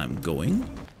where I'm going.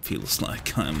 Feels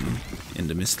like I'm in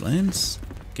the Mistlands.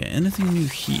 Okay, anything new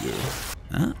here?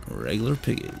 Regular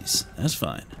piggies. That's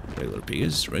fine. Regular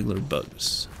piggies, regular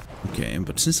bugs. Okay,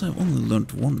 but since I've only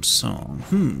learned one song,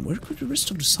 where could the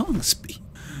rest of the songs be?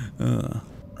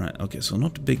 Right, okay, so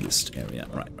not the biggest area.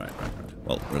 Right.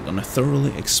 Well, we're gonna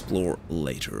thoroughly explore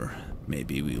later.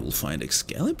 Maybe we will find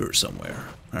Excalibur somewhere.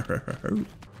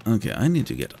 Okay, I need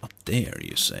to get up there,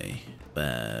 you say.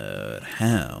 But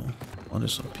how? What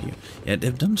is up here? Yeah,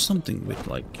 they've done something with,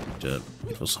 like,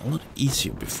 it was a lot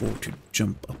easier before to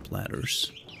jump up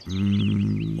ladders.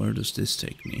 Where does this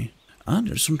take me?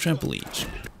 There's some trampolines.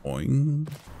 Boing,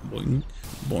 boing,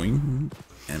 boing.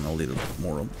 And a little bit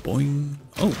more of boing.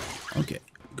 Oh, okay.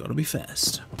 Gotta be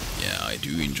fast. Yeah, I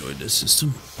do enjoy this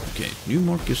system. Okay, new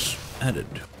markers added.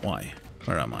 Why?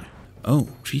 Where am I? Oh,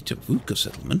 Cheetah Vuka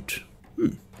settlement.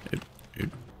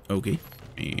 Okay.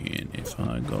 And if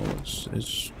I go like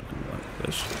this,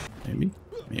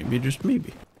 maybe just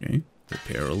maybe. Okay,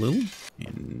 prepare a little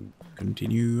and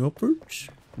continue upwards.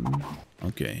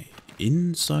 Okay,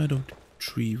 inside of the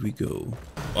tree we go.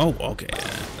 Oh, okay,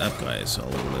 that guy is a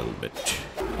little bit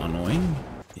annoying.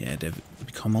 Yeah, they've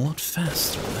become a lot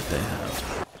faster than they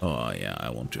have. Oh yeah, I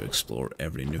want to explore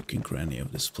every nook and cranny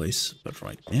of this place, but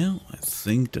right now I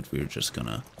think that we're just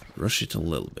gonna rush it a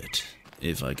little bit.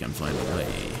 If I can find a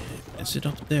way. Is it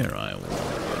up there? I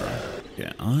wonder.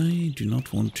 Yeah, I do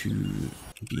not want to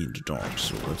be in the dark,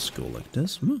 so let's go like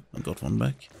this. I got one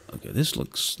back. Okay, this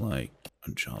looks like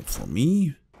a job for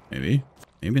me. Maybe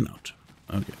not.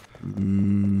 Okay.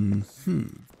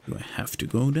 Do I have to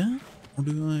go down? Or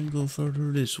do I go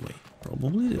further this way?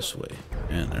 Probably this way.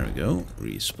 And there we go.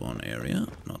 Respawn area.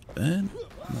 Not bad.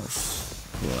 More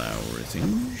flowery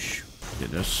things. Okay,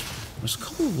 there's a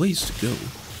couple of ways to go,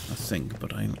 I think,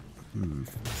 but I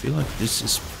feel like this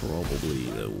is probably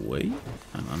the way.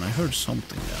 And I heard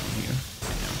something down here.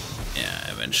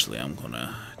 Yeah, eventually I'm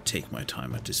gonna take my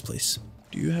time at this place.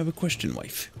 Do you have a question,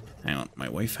 wife? Hang on, my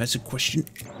wife has a question.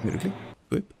 Virkelig?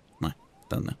 Whip? Nei,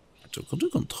 denne. Jeg tror ikke du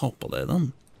kan ta på det,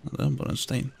 den. Det er bare en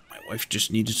stein. My wife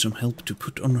just needed some help to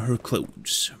put on her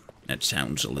clothes. That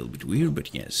sounds a little bit weird,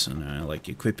 but yes, and I like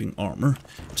equipping armor.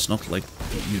 It's not like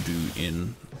what you do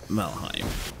in Valheim.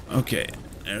 Okay,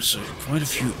 there's quite a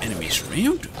few enemies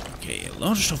around. Okay, a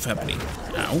lot of stuff happening.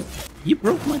 Ow, you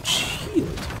broke my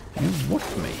shield. You what,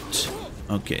 mate?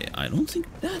 Okay, I don't think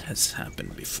that has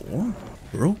happened before.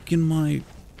 Broken my...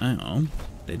 I don't know.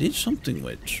 They did something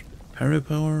with parry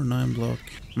power, 9 block.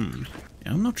 Yeah,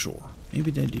 I'm not sure.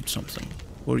 Maybe they did something.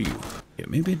 Or you. Yeah,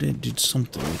 maybe they did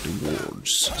something with the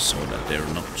wards, so that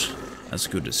they're not as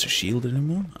good as a shield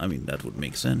anymore. I mean, that would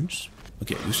make sense.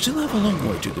 Okay, we still have a long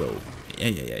way to go.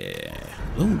 Yeah.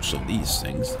 Loads of these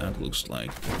things. That looks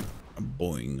like a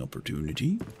boing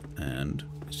opportunity. And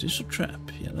is this a trap?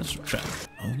 Yeah, that's a trap.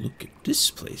 Oh, look at this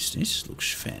place. This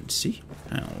looks fancy.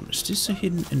 How is this a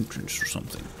hidden entrance or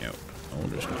something? No. Oh,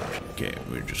 there's not. Okay,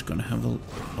 we're just gonna have a...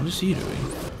 What is he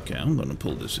doing? Okay, I'm gonna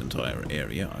pull this entire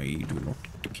area. I do not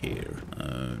care.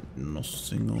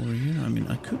 Nothing over here. I mean,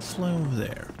 I could fly over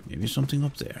there. Maybe something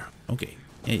up there. Okay.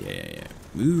 Yeah.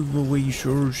 Move away,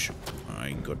 sirs.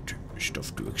 I got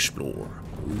stuff to explore.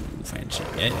 Ooh, fancy.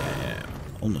 Yeah.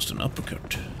 Almost an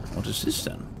uppercut. What is this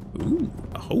then? Ooh,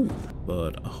 a hole.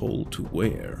 But a hole to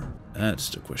where? That's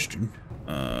the question.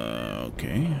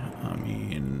 Okay. I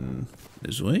mean,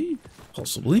 this way?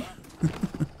 Possibly.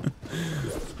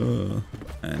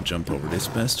 And jump over this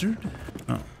bastard.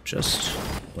 Oh, chest.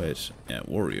 Wait, yeah,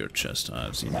 warrior chest.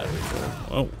 I've seen that before.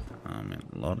 Oh, I mean,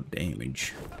 a lot of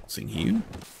damage. Nothing here?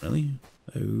 Really?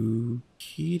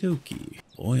 Okie dokie.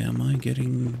 Boy, am I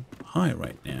getting high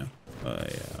right now.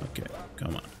 Yeah, okay.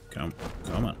 Come on.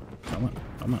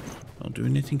 Don't do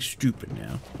anything stupid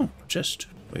now. Oh, chest.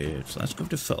 Wait, let's go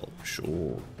to fell.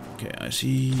 Sure. Okay, I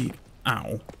see...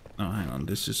 Ow. Oh, hang on,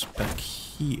 this is back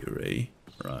here, eh?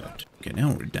 Right. Okay,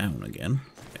 now we're down again.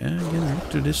 Yeah, again, up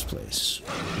to this place.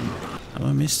 Have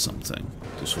I missed something?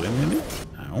 This way, maybe?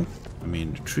 Ow. I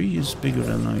mean, the tree is bigger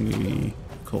than I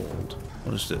called.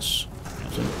 What is this?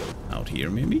 Nothing? Out here,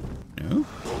 maybe? No?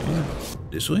 Yeah.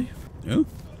 This way? No?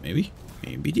 Maybe?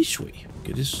 Maybe this way.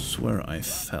 Okay, this is where I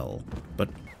fell. But,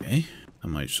 okay.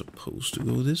 Am I supposed to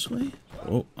go this way?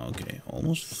 Oh, okay.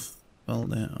 Almost fell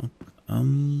down.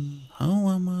 How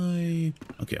am I...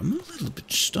 Okay, I'm a little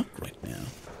bit stuck right now.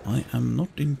 I am not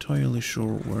entirely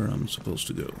sure where I'm supposed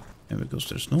to go. Yeah, because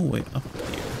there's no way up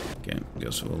here. Okay, I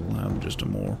guess we'll have just a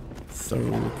more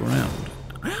thorough look around.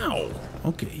 Ow!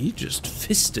 Okay, he just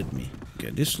fisted me.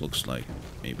 Okay, this looks like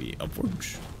maybe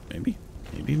upwards. Maybe.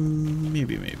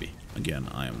 Again,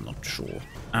 I am not sure.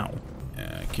 Ow.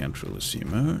 I can't really see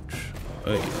much.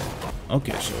 Hey.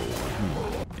 Okay, so...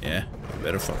 yeah,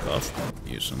 better fuck off.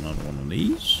 Use another one of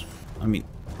these. I mean,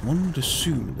 one would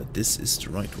assume that this is the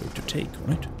right way to take,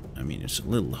 right? I mean, it's a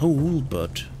little hole,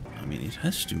 but... I mean, it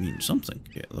has to mean something.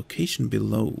 Okay, location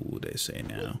below, they say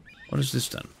now. What is this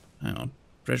then? Hang on.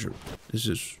 Treasure. This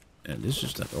is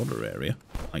that other area.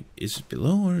 Like, is it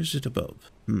below or is it above?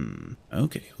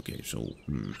 Okay, so...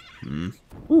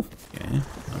 Ooh, yeah,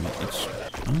 I mean, it's...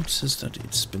 Oh, it says that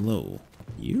it's below.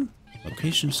 Here?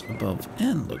 Locations above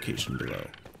and location below.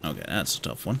 Okay, that's a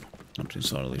tough one. Not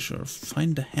entirely sure.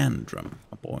 Find the hand drum.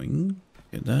 Boing.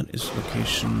 Okay, that is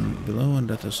location below and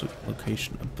that is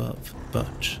location above.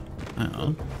 But, hang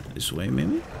on. This way,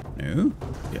 maybe? No?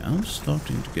 Yeah, I'm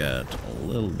starting to get a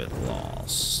little bit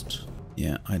lost.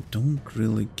 Yeah, I don't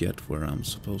really get where I'm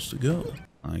supposed to go.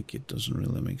 Like, it doesn't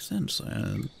really make sense.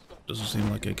 It doesn't seem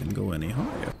like I can go any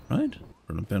higher, right?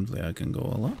 But apparently I can go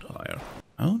a lot higher.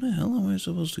 How the hell am I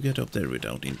supposed to get up there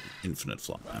without infinite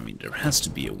fly? I mean, there has to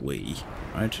be a way,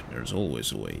 right? There's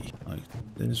always a way. Like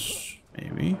this,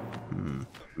 maybe? I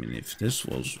mean, if this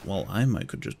was... Well, I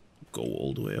could just go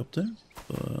all the way up there.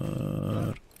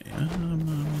 But... yeah,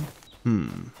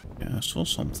 yeah, I saw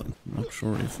something. I'm not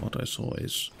sure if what I saw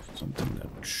is something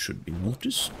that should be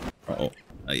noticed. Oh,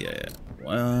 yeah.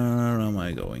 Where am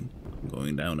I going? I'm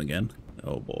going down again.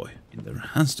 Oh boy. There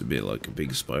has to be like a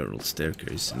big spiral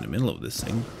staircase in the middle of this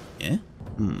thing. Yeah?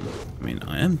 I mean,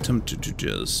 I am tempted to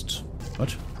just...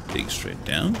 What? Dig straight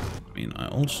down? I mean, I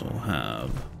also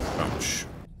have... Crouch.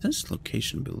 This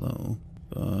location below.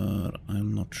 but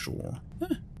I'm not sure.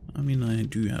 I mean, I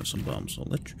do have some bombs, so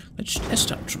let's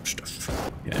test out some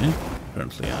stuff. Okay,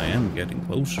 apparently I am getting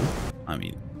closer. I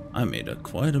mean, I made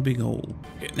quite a big hole.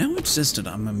 Okay, now it says that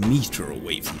I'm a meter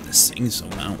away from this thing, so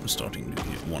now I'm starting to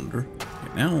wonder.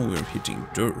 Okay, now we're hitting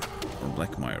dirt or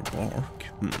blackmire bark.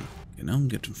 Okay, now I'm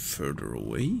getting further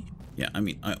away. Yeah, I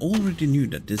mean, I already knew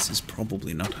that this is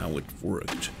probably not how it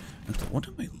worked. And what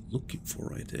am I looking for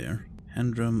right there?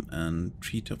 Handram and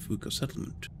Treetop Fuka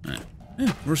settlement.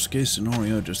 Worst case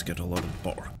scenario, just get a lot of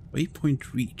bark.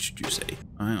 Waypoint reached, you say?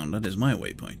 Hang on, that is my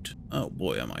waypoint. Oh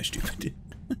boy, am I stupid.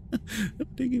 I'm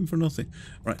digging for nothing.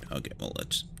 Right, okay, well,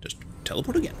 let's just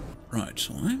teleport again. Right,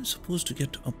 so I'm supposed to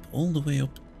get up all the way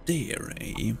up there,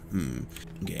 eh?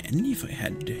 Again, if I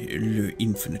had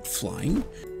infinite flying,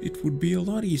 it would be a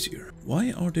lot easier.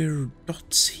 Why are there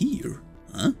dots here?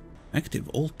 Huh? Active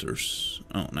altars.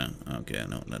 Oh, no. Okay,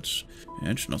 no, that's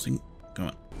nothing. Come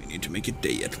on, we need to make it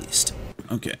day at least.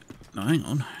 Okay, now hang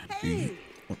on. Hey.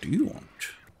 What do you want?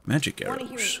 Magic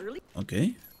arrows.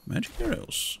 Okay, magic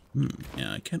arrows.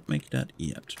 Yeah, I can't make that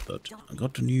yet, but I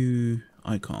got a new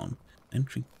icon.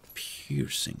 Entering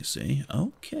piercing, say.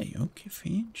 Okay,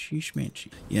 fancy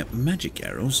schmancy. Yeah, magic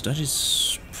arrows, that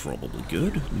is probably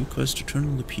good. New quest,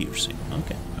 Eternal the Piercing.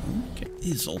 Okay. It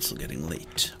is also getting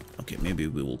late. Okay, maybe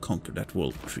we will conquer that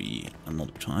world tree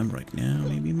another time. Right now,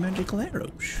 maybe magical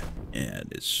arrows. Yeah,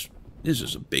 this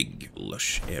is a big,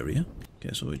 lush area.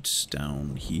 Okay, so it's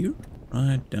down here.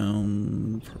 Right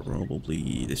down,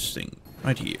 probably this thing.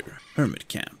 Right here. Hermit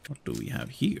camp. What do we have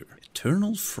here?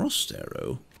 Eternal frost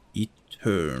arrow.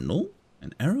 Eternal?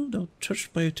 An arrow that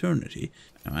touched by eternity.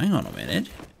 Now, hang on a minute.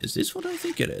 Is this what I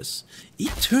think it is?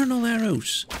 Eternal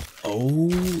arrows.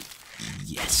 Oh,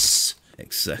 yes.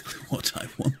 Exactly what I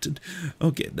wanted.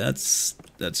 Okay, that's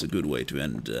a good way to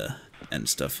end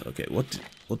stuff. Okay, what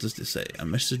does this say? A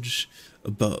message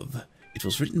above. It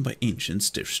was written by ancients.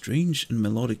 Their strange and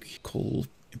melodic call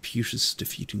pierces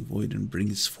defeating void and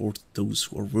brings forth those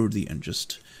who are worthy and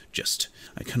just.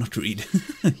 I cannot read.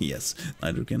 Yes,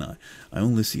 neither can I. I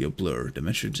only see a blur. The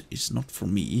message is not for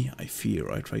me. I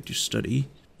fear. I try to study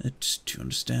it to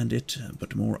understand it, but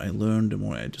the more I learn, the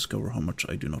more I discover how much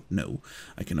I do not know.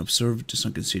 I can observe the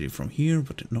sunken city from here,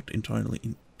 but not entirely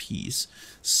in peace.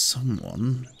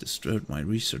 Someone disturbed my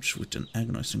research with an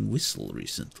agonizing whistle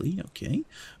recently. Okay,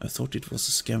 I thought it was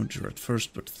a scavenger at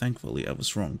first, but thankfully I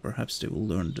was wrong. Perhaps they will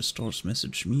learn the star's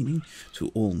message, meaning to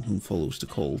all whom follows the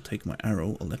call, take my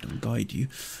arrow and let them guide you.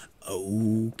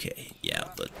 Okay, yeah,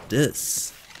 but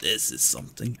this is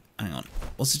something. Hang on,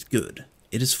 was it good?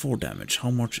 It is 4 damage. How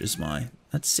much is my...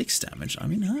 That's 6 damage. I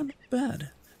mean, not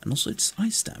bad. And also it's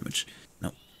ice damage.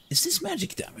 Now, is this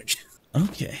magic damage?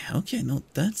 Okay, no,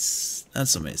 that's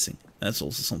amazing. That's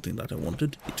also something that I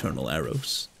wanted. Eternal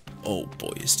arrows. Oh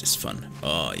boy, is this fun.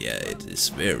 Oh yeah, it is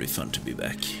very fun to be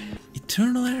back.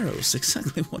 Eternal arrows,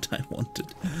 exactly what I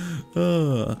wanted.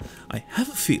 I have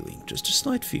a feeling, just a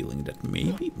slight feeling, that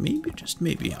maybe, just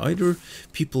maybe, either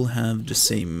people have the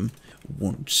same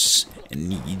wants and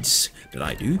needs that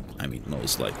I do, I mean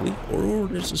most likely, or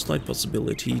there's a slight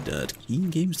possibility that Keen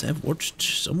Games have watched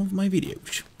some of my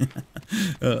videos.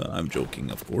 I'm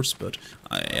joking, of course, but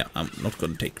I'm not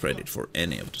gonna take credit for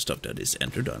any of the stuff that is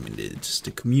entered. I mean, it's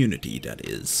the community that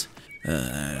is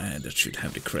that should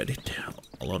have the credit.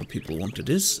 A lot of people wanted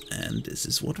this, and this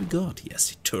is what we got.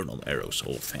 Yes, eternal arrows,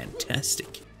 oh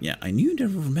fantastic. Yeah, I knew there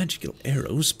were magical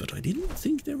arrows, but I didn't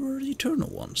think there were eternal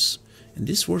ones. And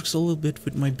this works a little bit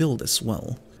with my build as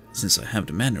well, since I have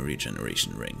the mana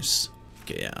regeneration rings.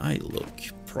 Okay, yeah, I look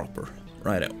proper.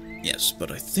 Righto. Yes,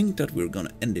 but I think that we're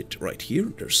gonna end it right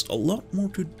here. There's a lot more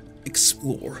to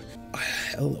explore. A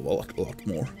hell of a lot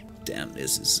more. Damn,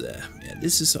 this is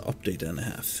an update and a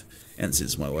half. And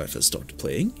since my wife has started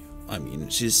playing, I mean,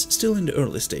 she's still in the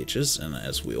early stages, and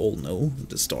as we all know,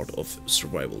 the start of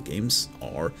survival games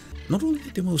are not only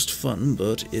the most fun,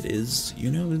 but it is,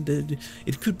 you know,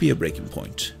 it could be a breaking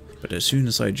point. But as soon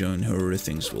as I join her,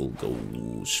 things will go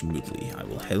smoothly. I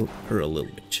will help her a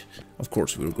little bit. Of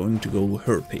course, we're going to go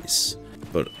her pace.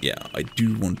 But yeah, I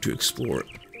do want to explore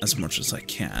as much as I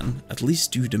can, at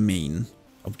least do the main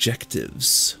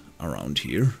objectives around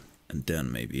here. And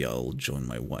then maybe I'll join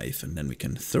my wife and then we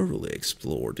can thoroughly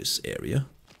explore this area.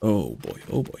 Oh boy,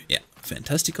 oh boy. Yeah,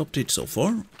 fantastic update so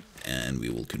far. And we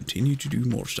will continue to do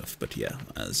more stuff. But yeah,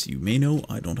 as you may know,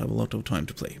 I don't have a lot of time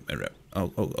to play.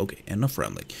 Oh, okay, enough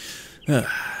rambling.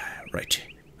 Right.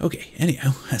 Okay,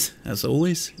 anyhow, as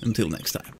always, until next time.